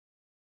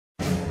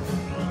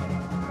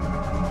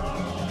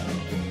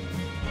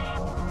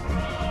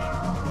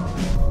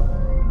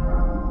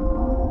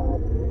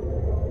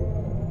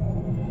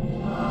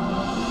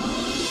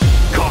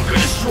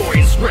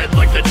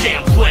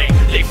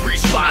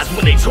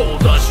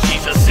told us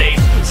Jesus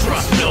saves.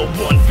 Trust no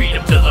one, feed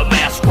him to the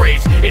mass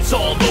graves. It's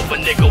all over,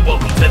 nigga,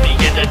 welcome to the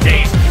end of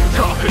days.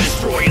 Conquer,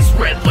 destroy, and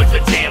spread like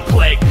the damn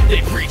plague.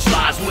 They preach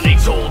lies when they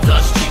told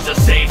us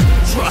Jesus saves.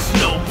 Trust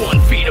no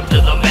one, feed him to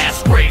the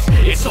mass graves.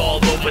 It's all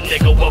over,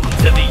 nigga, welcome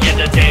to the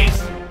end of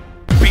days.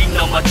 Beating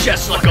on my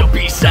chest like a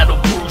beast that'll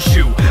bruise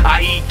you.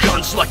 I eat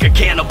guns like a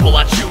cannibal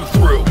I chew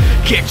through.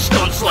 Kick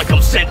stunts like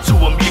I'm sent to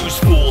amuse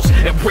fools.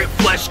 And rip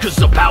flesh cause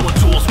the power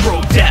tools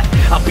grow death.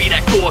 I'll be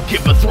that gore,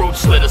 give a throat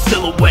slit, a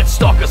silhouette.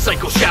 Stalk a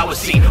psycho shower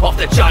scene off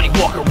that Johnny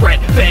Walker red.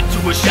 Fed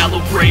to a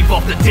shallow grave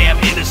off the damn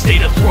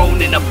interstate. A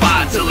thrown in a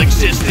fire till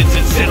existence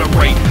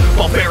incinerate.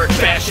 Barbaric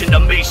fashion, a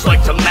mace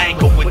like to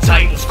mangle. When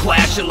titans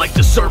clashing like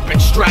the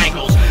serpent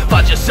strangles.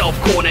 Find yourself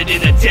cornered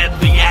in a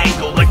deadly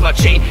angle. Like my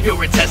chain,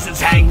 your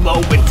intestines hang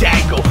low and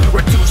dangle.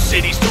 Reduce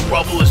cities to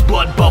rubble as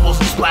blood bubbles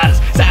and splatters.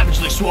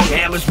 Savagely swung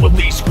hammers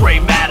release gray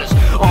matters.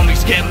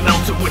 Armies get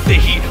melted with the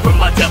heat from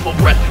my devil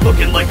breath.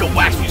 Looking like a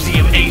wax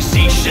museum,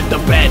 AC shit the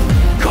bed.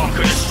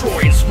 Conquer,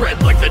 destroy, and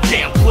spread like the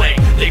damn plague.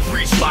 They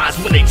preach lies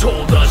when they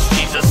told us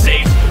Jesus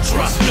saves.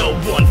 Trust no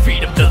one,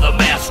 feed him to the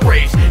mass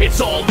graves.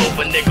 It's all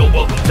over, nigga,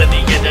 welcome to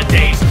the end of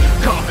days.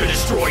 Conquer,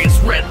 destroy, and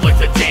spread like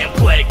the damn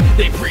plague.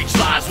 They preach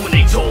lies when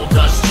they told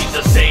us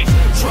Jesus saves.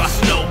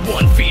 Trust no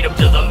one, feed him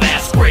to the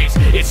mass graves.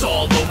 It's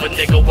all over,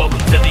 nigga, welcome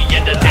to the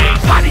end of days.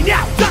 Hiding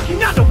out,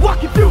 ducking under,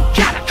 walking through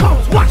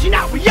catacombs. Watching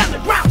out, we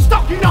underground,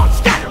 stalking on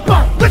scattered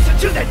bones. Listen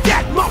to the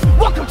dead moan,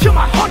 welcome to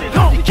my haunted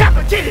home.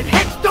 Decapitated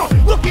headstone,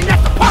 looking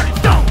at the parted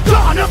stone.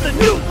 Dawn of the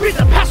new breed,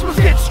 the past was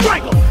get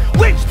strangled.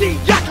 Wins the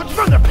icons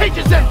from their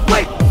pages and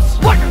labels.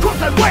 Like a corpse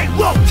that way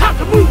low, time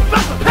to move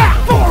out the path.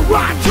 Before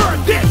I turn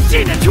this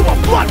scene into a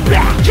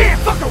bloodbath. Can't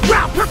fuck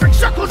around, perfect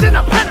circles in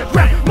a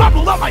pentagram.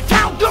 Marble on my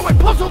town, going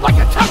postal like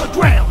a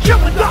telegram.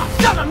 Killing the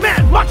 7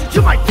 men, marching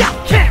to my death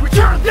camp.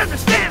 Return them to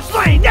stand,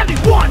 slaying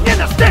anyone in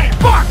a stand.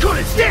 Bar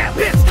couldn't stand,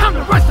 it's time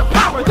to rise to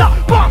power. The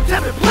bombs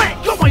have been playing,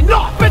 going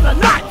off in the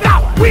 9th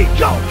hour. We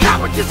go,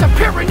 coward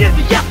disappearing in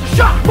the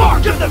aftershock.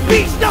 Mark of the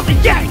beast, now the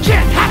gang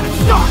can't have it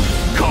start.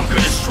 Conquer,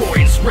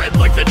 destroy, and spread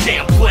like the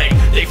damn plague.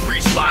 They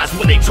preach lies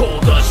when they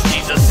told us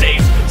Jesus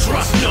saves.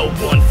 Trust no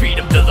one, feed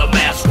him to the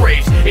mass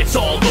graves. It's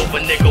all over,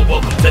 nigga,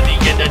 welcome to the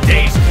end of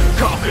days.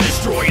 Conquer,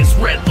 destroy, and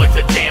spread like